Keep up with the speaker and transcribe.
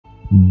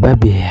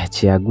Barbie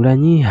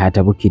Kyagulanyi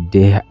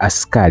atabukidde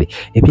askali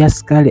ebya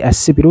askali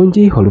asse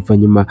birungi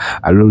oluvannyuma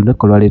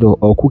lunaku lwaleero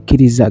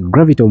okukkiriza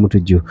Gravity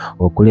Omutujju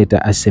okuleeta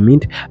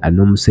cement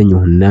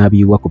n'omusenyu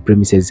n'abiwa ku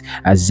premises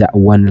za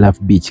One Love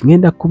Beach.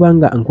 Ngenda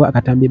kubanga nkwa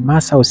akatambi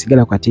maaso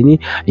osigala katini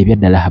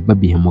ebyaddala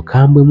Barbie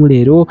mukambwe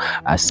leero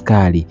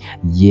askali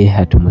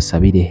ye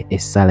tumusabire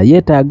essala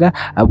yeetaaga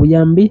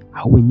abuyambi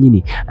awo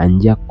wennyini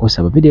anja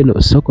kusaba video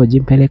eno soko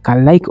jimpeleka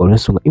like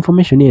olw'ensonga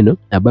information eno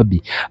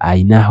Barbie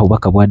ayina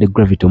obubaka bwadde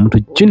Gravity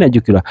Omutujju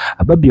najjukirwa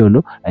Barbie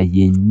ono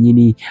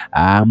yennyini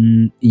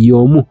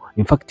y'omu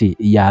in fact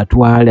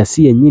yatwala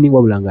si yennyini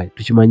wabula nga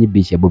tukimanyi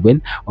beach ya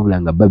Boben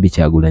wabula nga Barbie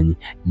Kyagulanyi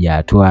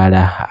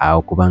yatwala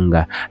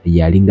okubanga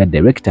yalinga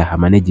director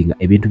managing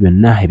ebintu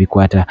byonna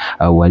ebikwata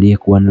wali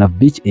ku One Love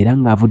Beach era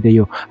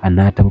ng'avuddeyo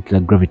n'atabukira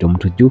Gravity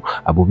Omutujju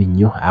bubi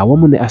nnyo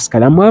awamu ne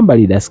askali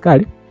amwambalira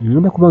askali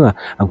ngenda kubanga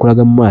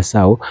ankulaga mu maaso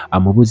awo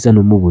amubuuza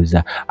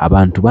n'omubuuza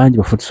abantu bangi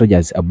ba foot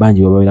soldiers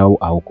bangi babeerawo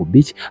awo ku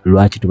beach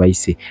lwaki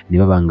tubayise ne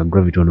babanga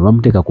Gravity ono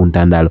bamuteeka ku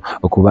ntandaalo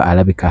okuba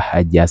alabika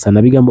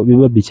ajjaasana bigambo bye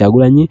Barbie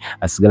Kyagulanyi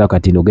asigala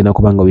kati ogenda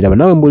kubanga obiraba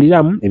nawe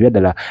mbuliramu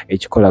ebyaddala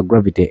ekikola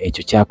Gravity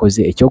ekyo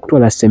kyakoze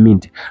ekyokutwala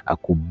cement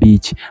ku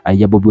beach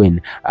ya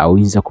Boben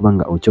oyinza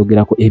kubanga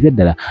okyogerako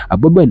ebyaddala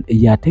Boben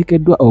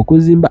yateekeddwa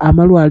okuzimba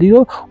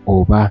amalwaliro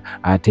oba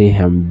ate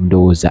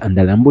ndowooza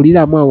ndala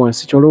mbuliramu awo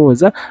wansi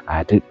kyolowooza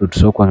ate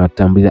tusooka nga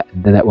tutambulira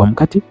ddala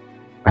wamukati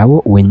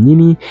awo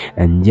wennyini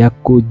nja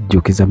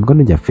kujjukiza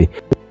mikono gyaffe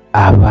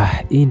aba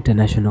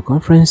International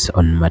Conference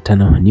on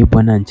Maternal,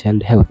 Newborn and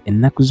Child Health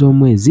ennaku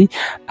z'omwezi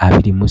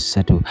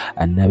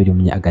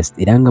 23 August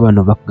era nga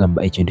bano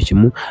bakugamba ekintu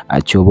kimu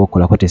ky'oba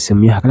okolako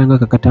tesimu akalanga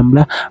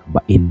kakatambula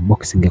ba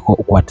inboxingeko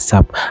ku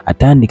WhatsApp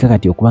atandika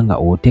kati okubanga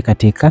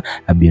oteekateeka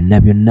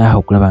byonna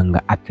okulaba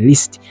nga at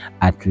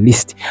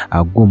least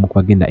agw'omu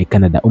kubagenda e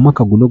Canada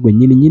omwaka guno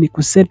gwennyini ku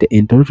ssente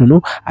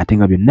entonotono ate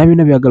nga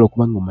byonna byagala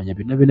okubanga omanya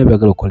byonna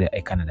byagala okukolera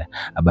e Canada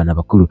abaana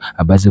bakulu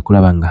abaze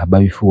kulaba nga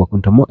babifuuwa ku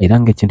ntomo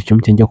era nga ekintu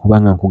kimu kyenja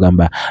kubanga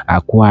nkugamba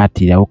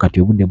akwatirawo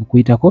kati obudde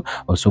bukuyitako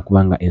osobola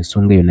kubanga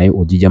ensonga eyo nayo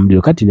ogijja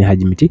muliro kati ne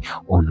hajimiti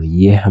ono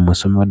ye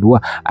musomi wa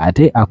dduwa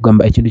ate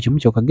akugamba ekintu kimu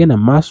kyokagenda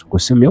mu maaso ku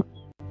ssimu yo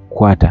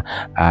kwata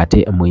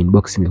ate mu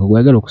inboxing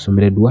kwagala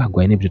okusomera dduwa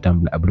gwalina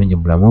ebitambula bulungi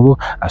mu bulamu obwo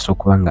asobola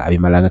kubanga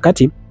abimalanga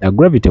kati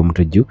Gravity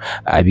Omutujju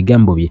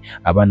ebigambo bye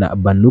abaana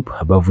ba NUP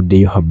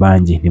bavuddeyo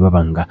bangi ne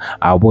babanga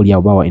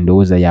obaolyawo bawa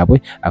endowooza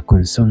yaabwe ku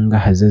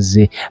nsonga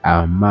zazze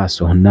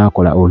maaso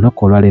n'akola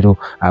olunaku olwaleero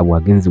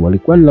bwagenzi wali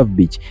ku One Love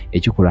Beach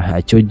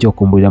ekikola kyojja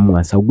okumbuliramu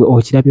wansi gwe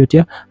okirabye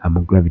otya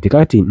mu Gravity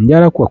kati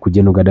njala kuwa ku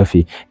General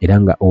Gaddafi era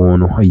nga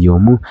ono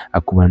y'omu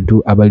ku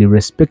bantu abali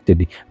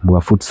respected mu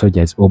ba foot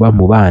soldiers oba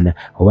mu baana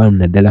oba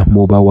naddala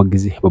mu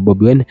bawagizi ba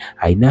Boben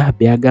ayina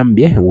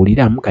byagambye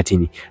wuliramu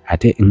katini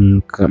ate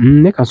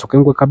ne kansooke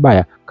ngwe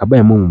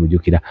kabaya mu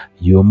mujjukira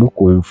y'omu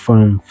ku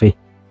nfanfe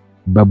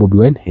ba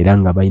Boben era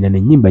nga bayina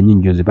n'ennyimba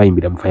nnyingi ze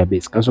bayimbira mu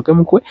Firebase kansooke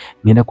mukwe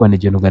ngenda kuwa ne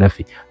General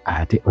Gaddafi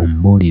ate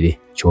ombuulire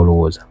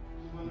kyolowooza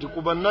nti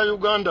ku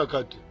bannayuganda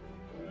kati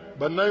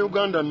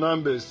bannayuganda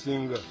namba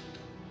esinga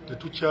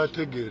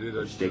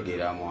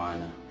tetukyategeerera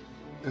mwana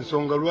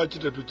ensonga lwaki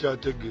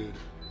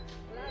tetukyategeera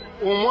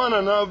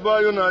omwana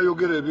n'avaayo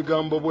n'ayogera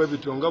ebigambo bwe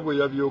bityo nga bwe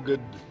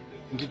yabyogedde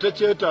nti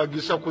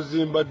tekyetaagisa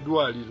kuzimba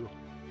ddwaliro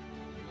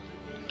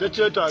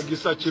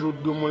tekyetaagisa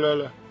kiruddu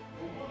mulala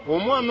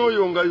omwana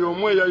oyo nga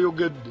y'omu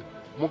eyayogedde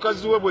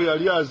mukazi we bwe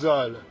yali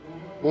azaala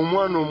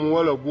omwana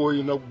omuwala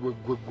gw'oyina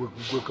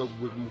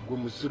gwe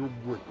musiru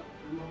gwe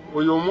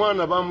oyo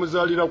omwana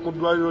bamuzaalira ku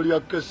ddwaliro lya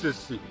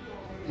Kesesi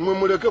mwe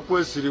muleke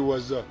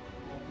kwesiriwaza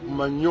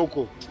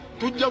manyoko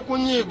tujja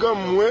kunyiiga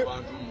mmwe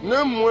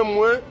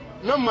nemmwe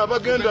namwe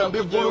abagenda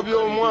mbigulu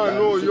by'omwana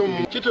oyo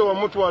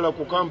kitewamutwala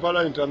ku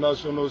Kampala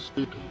International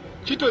Hospital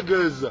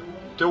kitegeeza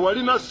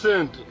tewalina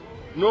ssente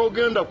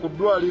n'ogenda ku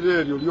ddwaliro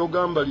eryo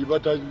ly'ogamba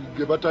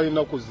ge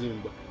batalina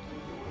kuzimba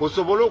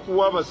osobole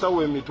okuwa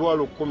abasawo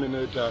emitwalo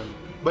 15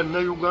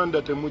 bannayuganda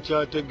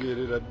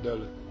temukyategeerera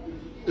ddala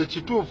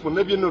ekituufu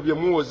ne bino bye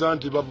muwoza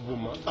nti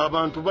bavuma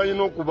abantu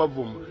balina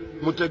okubavuma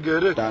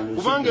mutegeere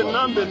kubanga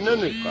ennamba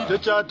ennene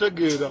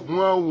tekyategeera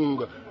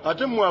mwawunga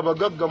ate mwe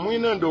abagagga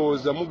mwina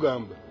endowooza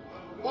mugamba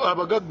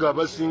abagagga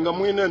abasinga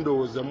mwina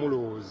endowooza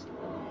mulowooza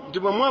nti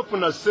bwe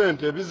mwafuna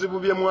ssente ebizibu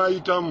bye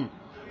mwayitamu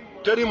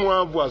teri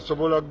mwavu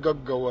asobola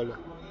gaggawala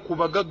ku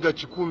bagagga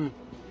 100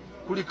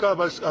 kuliko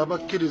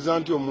abakkiriza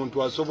nti omuntu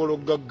asobola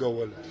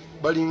okugaggawala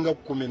balinga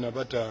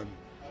 15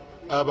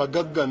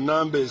 abagagga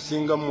namba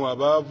esinga mu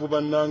abaavu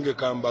bannange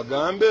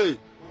kambagambe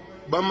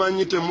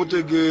bamanyi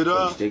temutegeera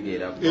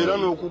era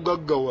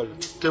n'okugaggawala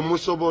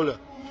temusobola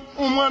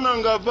omwana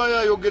ng'avaayo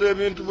ayogera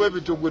ebintu bwe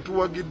bityo gwe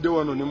tuwagidde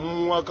wano ne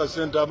mumuwa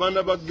akasente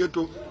abaana ba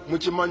ghetto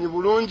mukimanyi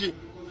bulungi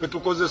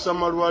betukozesa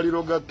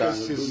malwaliro ga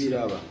Kesesi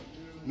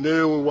ne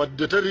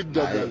wadde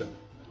teriddagala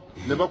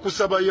ne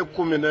bakusabayo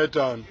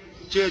 15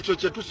 kyekyo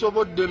kye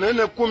tusobodde naye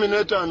ne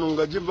 15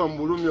 nga giva mu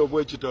bulumi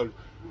obw'ekitalo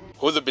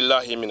A'udhu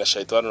billahi minash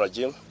shaitani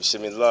rajim.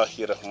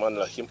 Bismillahir rahmanir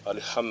rahim.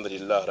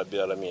 Alhamdulillah rabbil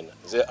alamin.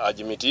 Ze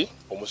ajimiti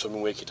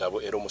omusomi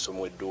w'ekitabo era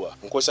omusomi w'edduwa.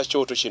 Nkozesa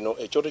kyoto kino,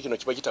 ekyoto kino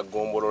kiba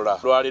kitagombolola.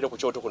 Lwaliro ku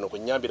kyoto kuno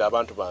kunyambira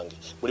abantu bange.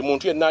 Buli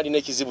muntu yenna alina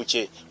ekizibu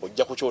kye,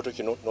 ojja ku kyoto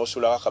kino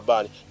n'osula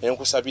akabaani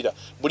n'enkusabira.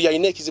 Buli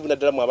alina ekizibu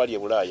naddala mu abali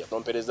ebulaya,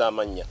 n'ompereza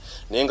amannya.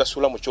 Naye nga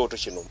sula mu kyoto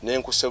kino,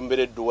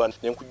 n'enkusembera edduwa,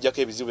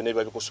 n'enkujjako ebizibu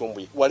n'ebiba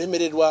bikusumbuye.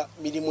 Walemererwa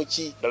mirimu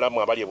ki ddala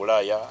mu abali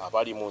ebulaya,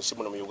 abali mu nsi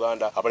muno mu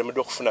Uganda,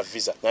 abalemeddwa okufuna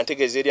visa.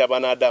 Nantegeeza eri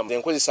abanadamu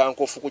enkozesa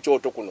nkofu ku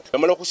kyoto kuno.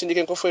 Bamala okusindika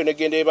enkofu eyo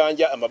negenda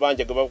ebanja,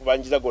 amabanja ge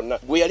bakubanjiza gonna.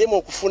 Gwe yalema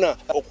okufuna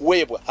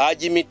okuweebwa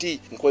ajimiti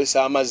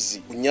nkozesa amazzi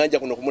ku nnyanja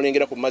kuno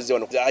kumulengera ku mazzi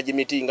wano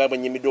ajimiti nga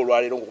banyimidde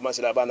olwaleero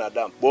ngokumasira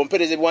abanadamu.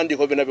 Bompereze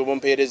ebiwandiiko byonna bye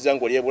bompereza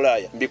ng'oli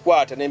ebulaya,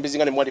 mbikwata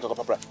n'embizinga ne mwandika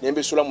kapapula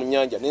n'embisula mu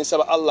nnyanja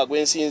n'ensaba Allah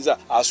gwensinza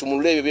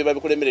asumulule ebyo byeba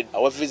bikulemeredde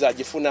awa visa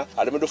agifuna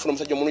alemedde ofuna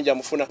omusajja omulungi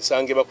amufuna.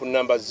 Sangeba ku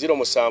namba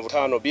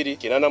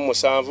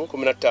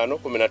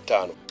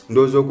 0752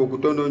 ndowooza okwo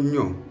kutono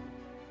nnyo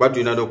kuba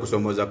tulina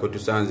n'okusomoza kwe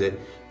tusanze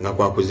nga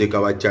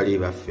kwakuziika bakyali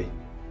baffe.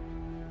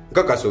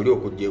 Nkakasa oli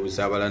okujja e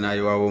Busabala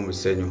n'ayiwawo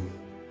omusenyu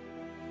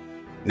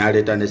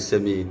n'aleeta ne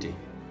seminti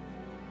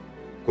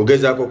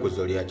kugezaako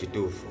kuzolya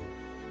kituufu.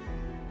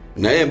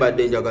 Naye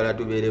mbadde njagala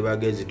tubeere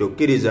bagezi,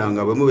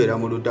 tokkirizanga bwe mubeera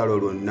mu lutalo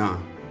lwonna,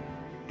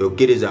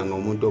 tokkirizanga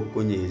omuntu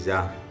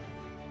okukunyiiza.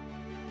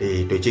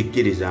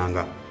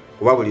 Tokikkirizanga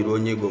kuba buli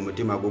lw'onyiiga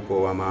omutima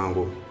gukoowa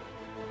mangu,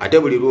 ate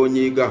buli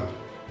lw'onyiiga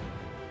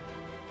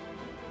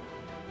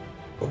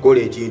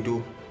okola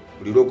ekintu,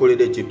 buli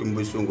lw'okolera ekintu mu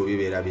busungu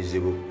bibeera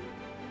bizibu.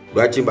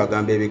 Lwaki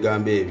mbagamba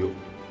ebigambo ebyo?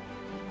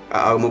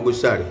 Mu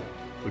gusale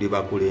tuli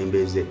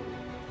bakulembeze,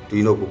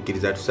 tulina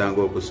okukkiriza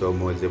tusanga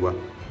okusomoozebwa.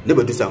 Ne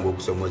bwe tusanga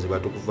okusomoozebwa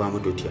tukuvaamu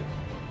tutya?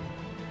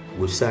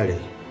 Gusale.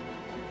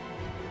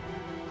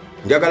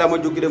 Njagala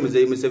mujjukire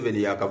Muzeeyi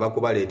Museveni yakava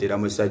kubaleetera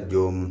musajja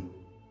omu,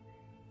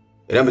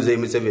 era Muzeeyi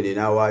Museveni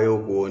n'awaayo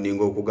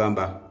okuwoninga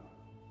okugamba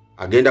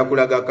agenda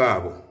kulagako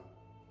abo.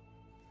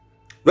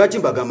 Lwaki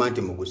mbagamba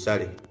nti mu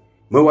gusale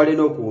mwewale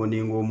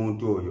n'okuwoninga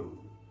omuntu oyo?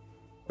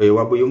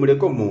 Wabuye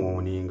muleko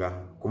muwoninga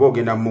kuba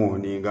ogenda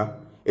muwoninga.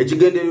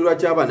 Ekigendererwa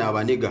ky'abana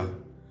abaniga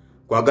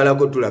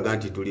kwagalako tulaga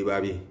nti tuli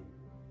babi,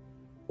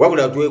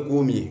 wabula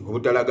twekuumye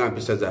obutalaga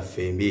mpisa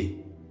zaffe mbi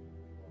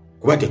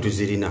kuba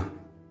tetuzirina.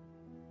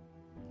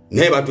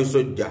 Naye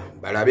batusojja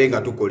balabe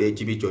nga tukola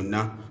ekibi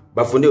kyonna,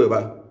 bafune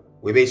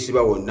we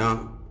beesiba wonna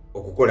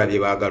okukola bye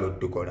baagala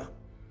otukola.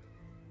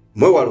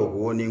 Mwewale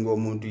okuwoninga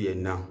omuntu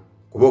yenna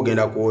kuba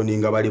ogenda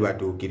kuwoninga bali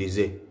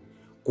batuukirize.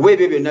 Kuba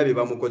ebyo byonna bye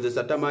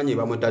bamukozesa tamanyi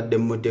bamutadde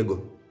mu mutego,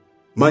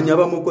 manya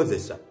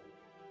bamukozesa.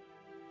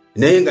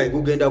 Naye nga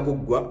gugenda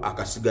kuggwa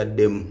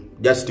akasigaddemu,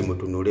 just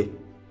mutunule.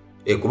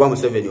 Kuba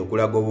Museveni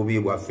okulaga obubi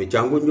bwaffe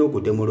kyangu nnyo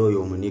okutemula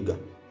oyo omuniga.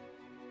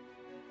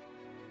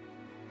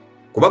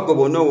 Kuba gwe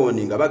bonna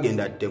owoninga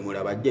bagenda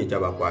ttemula bajje enkya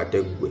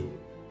bakwate ggwe.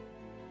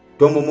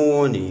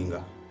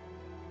 Tomumuwoninga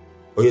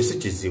oyo si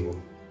kizibu.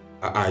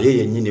 Ye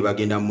yennyini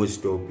bagenda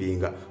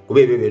mustopinga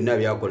kuba ebyo byonna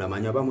byakola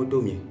manya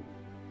bamutumye.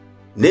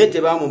 Naye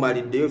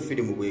tebamumaliddeyo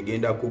firimu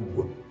bwegenda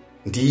kuggwa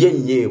nti ye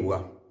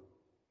nnyeebwa.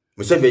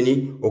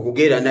 Museveni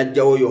okugeera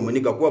n'ajjawo oyo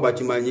omuniga kuba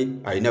bakimanyi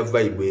alina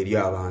vibe eri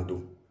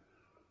abantu.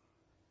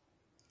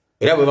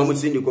 Era bwe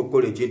bamusindika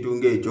okukola ekintu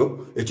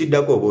ng'ekyo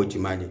ekiddako oba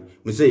okimanyi.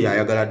 Muzeeyi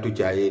ayagala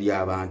tukyaya eri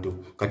abantu,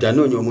 kati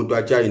anoonya omuntu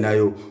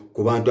akyalinayo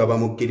ku bantu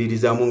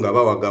abamukkiririzamu nga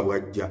bawaga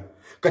bwajja.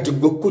 Kati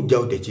gwe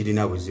okujjawo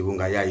tekirina buzibu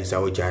nga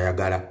yayisawo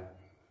kyayagala.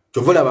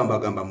 Kyova olaba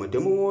mbagamba mwe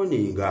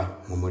temuwoninga,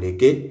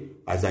 mumuleke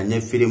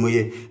azanye firimu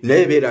ye,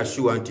 naye beera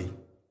sure nti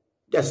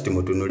just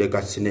mutunule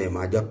ka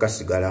sinema ajja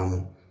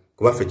kukasigalamu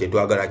kuba ffe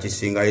kyetwagala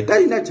kisinga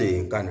talina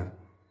kyeyenkana.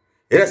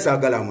 Era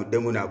saagala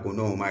muddemu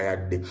nakunooma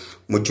yadde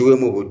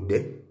mukiwemu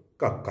budde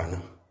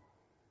kakkana.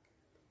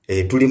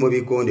 Tuli mu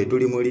bikonde,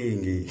 tuli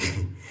mulingi.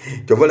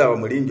 Kyova olaba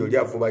mulingi oli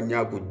afuba nnyo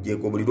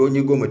akuggyeko, buli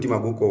lw'onyiga omutima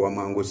gukoowa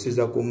mangu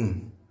osiza kumu.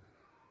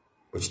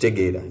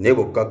 Okitegeera naye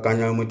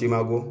bw'okkakkanya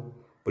omutima gwo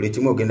buli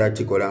kimu ogenda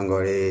kikola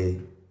nga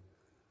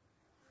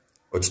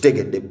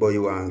okitegedde boyi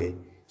wange.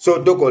 So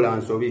tokola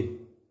nsobi.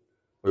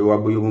 Oyo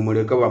Wabuye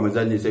mumuleka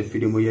bamuzanyisa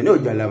effirimu ye naye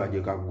ojja laba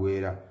gye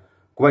kaggwera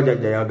kuba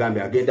jjajja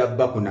yagambye agenda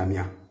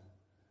bakunamya.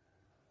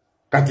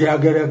 Kati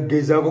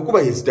ageraggezaako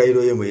kuba ye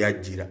sitayiro ye mwe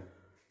yajjira.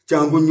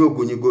 Kyangu nnyo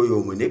okunyiga oyo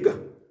omunega.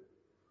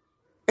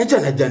 Enkya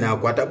najja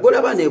n'akwata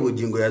golaba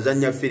n'ebujingo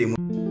yazannya firimu.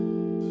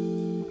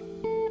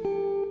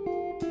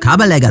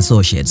 Kabaleg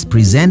Associates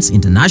presents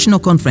International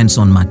Conference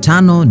on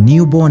Maternal,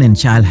 Newborn and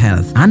Child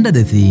Health under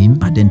the theme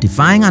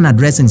Identifying and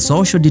Addressing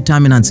Social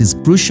Determinants is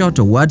Crucial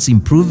Towards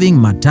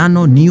Improving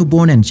Maternal,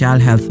 Newborn and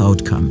Child Health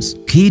Outcomes.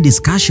 Key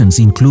discussions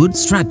include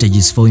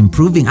strategies for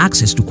improving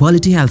access to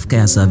quality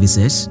healthcare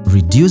services,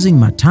 reducing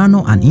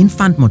maternal and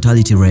infant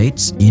mortality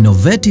rates,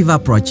 innovative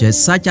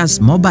approaches such as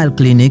mobile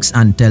clinics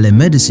and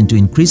telemedicine to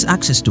increase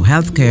access to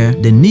healthcare,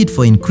 the need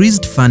for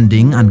increased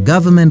funding and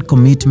government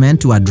commitment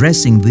to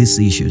addressing these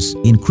issues,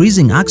 increased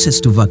increasing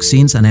access to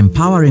vaccines and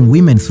empowering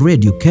women through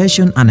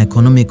education and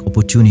economic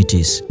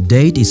opportunities.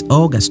 Date is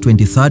August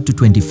 23rd to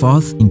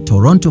 24th in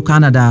Toronto,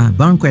 Canada,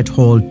 Banquet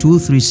Hall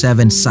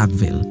 237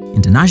 Sackville.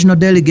 International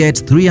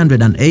delegates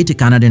 $380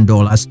 Canadian,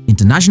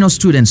 international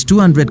students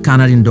 $200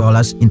 Canadian,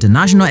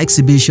 international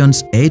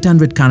exhibitions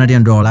 $800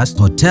 Canadian,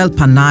 hotel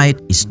per night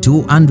is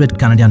 $200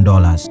 Canadian.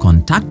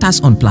 Contact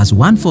us on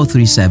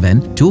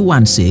 +1437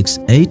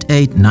 216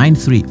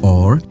 8893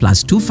 or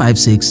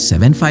 +256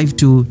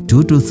 752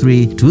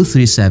 223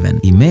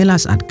 237. Email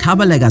us at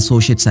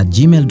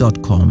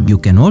kabalagassociates@gmail.com. You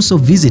can also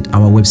visit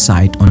our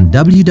website on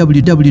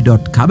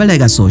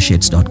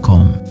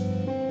www.kabalagassociates.com.